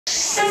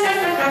Cause I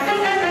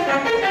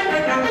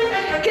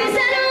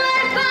don't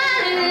wanna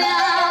fall in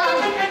love.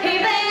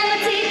 If I ever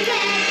take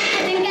that,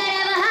 I think I'd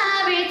have a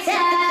heart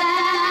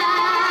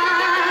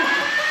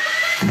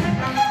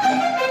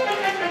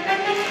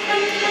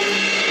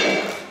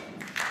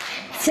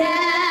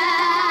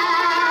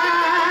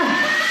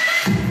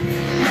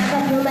never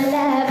threw my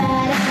love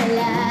out of the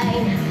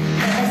line.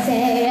 Never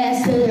say yes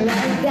to the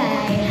right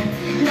guy.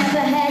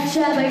 Never had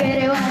trouble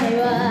getting what I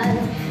want.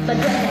 But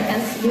when it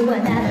comes to you, I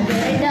never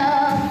get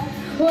enough.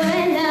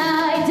 When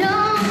I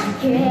don't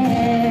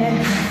care,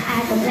 I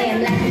complain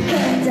like a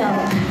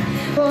kingdom.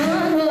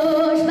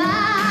 Push my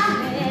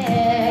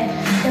head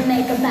to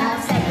make a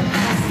mouth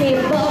sacrifice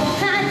people.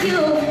 And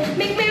you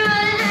make me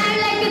wanna act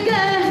like a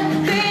girl.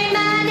 Bring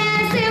my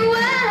dance and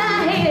what I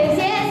hear is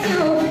yes,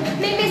 you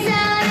make me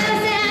sound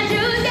else and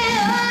you get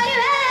all you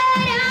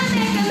had. You're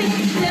making me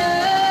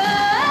love.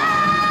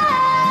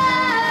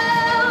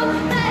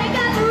 But I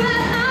got to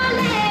run all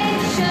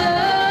night show.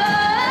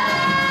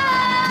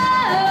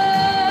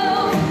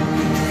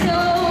 So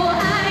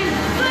I'm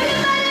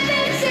putting my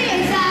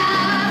fixes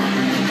out.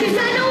 Cause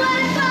I don't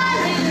wanna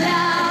fall in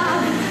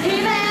love.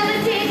 If I ever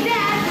did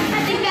that, I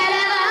think I'd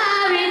have a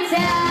heart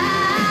attack.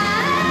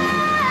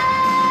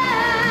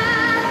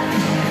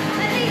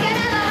 I think I'd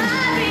have a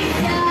heart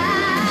attack.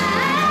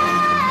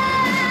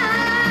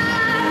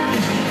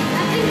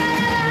 I think I'd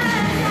have a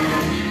heart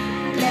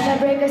attack. Never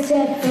break a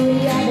sweat for the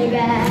other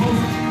guys.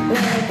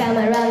 When I come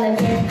around, I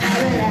get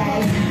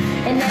paralyzed.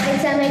 And every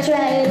time I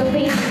try to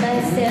be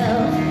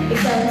myself, it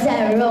comes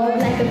out wrong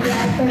like a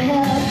cry for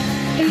help.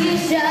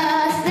 It's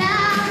just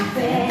not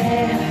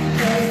fair.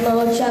 There's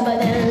more trouble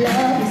than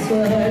love is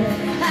worth.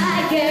 I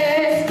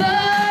guess for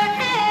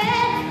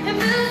it, it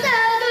feels so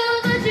good,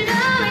 but you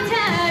know it's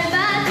hard.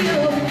 But you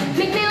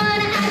make me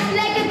wanna act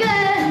like a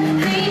girl.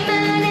 Make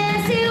my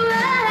dance see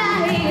what I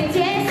hate.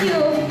 Yes, you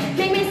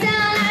make me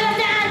sound like a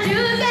dad.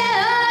 You get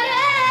all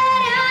that.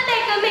 You're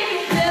making me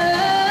love.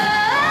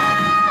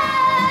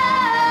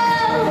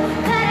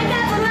 But I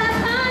got to rock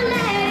all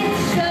night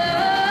show.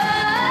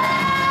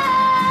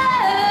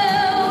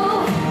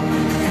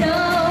 So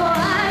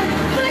I'm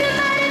putting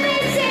my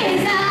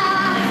fixes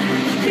out.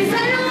 Cause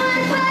I don't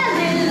wanna fall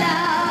in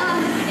love.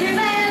 If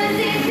I ever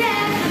did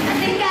that, I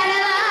think I'd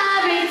have a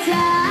heart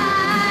attack.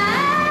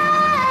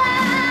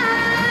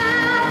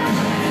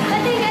 I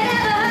think I'd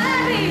have a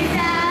heart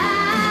attack.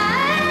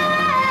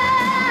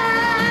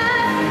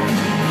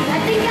 I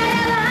think I'd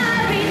have a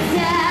heart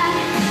attack.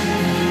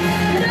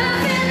 No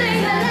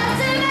feeling I love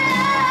to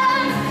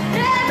belong.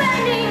 They're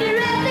burning the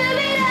rest of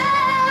it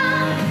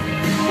all.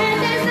 And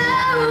there's no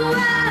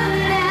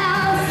one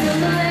else to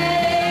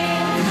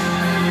blame.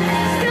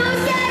 Still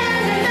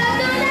scared and not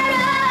to the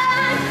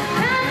run.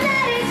 I'm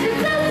ready to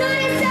go to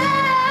the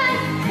sun.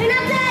 And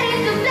I'm ready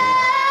to fly.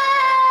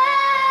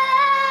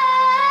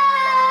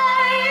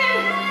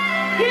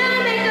 You're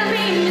making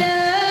me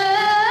love.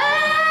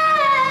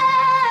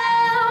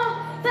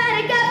 But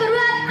I got to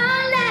rock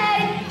all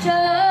night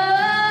show.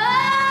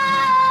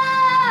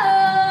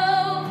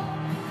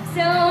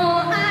 So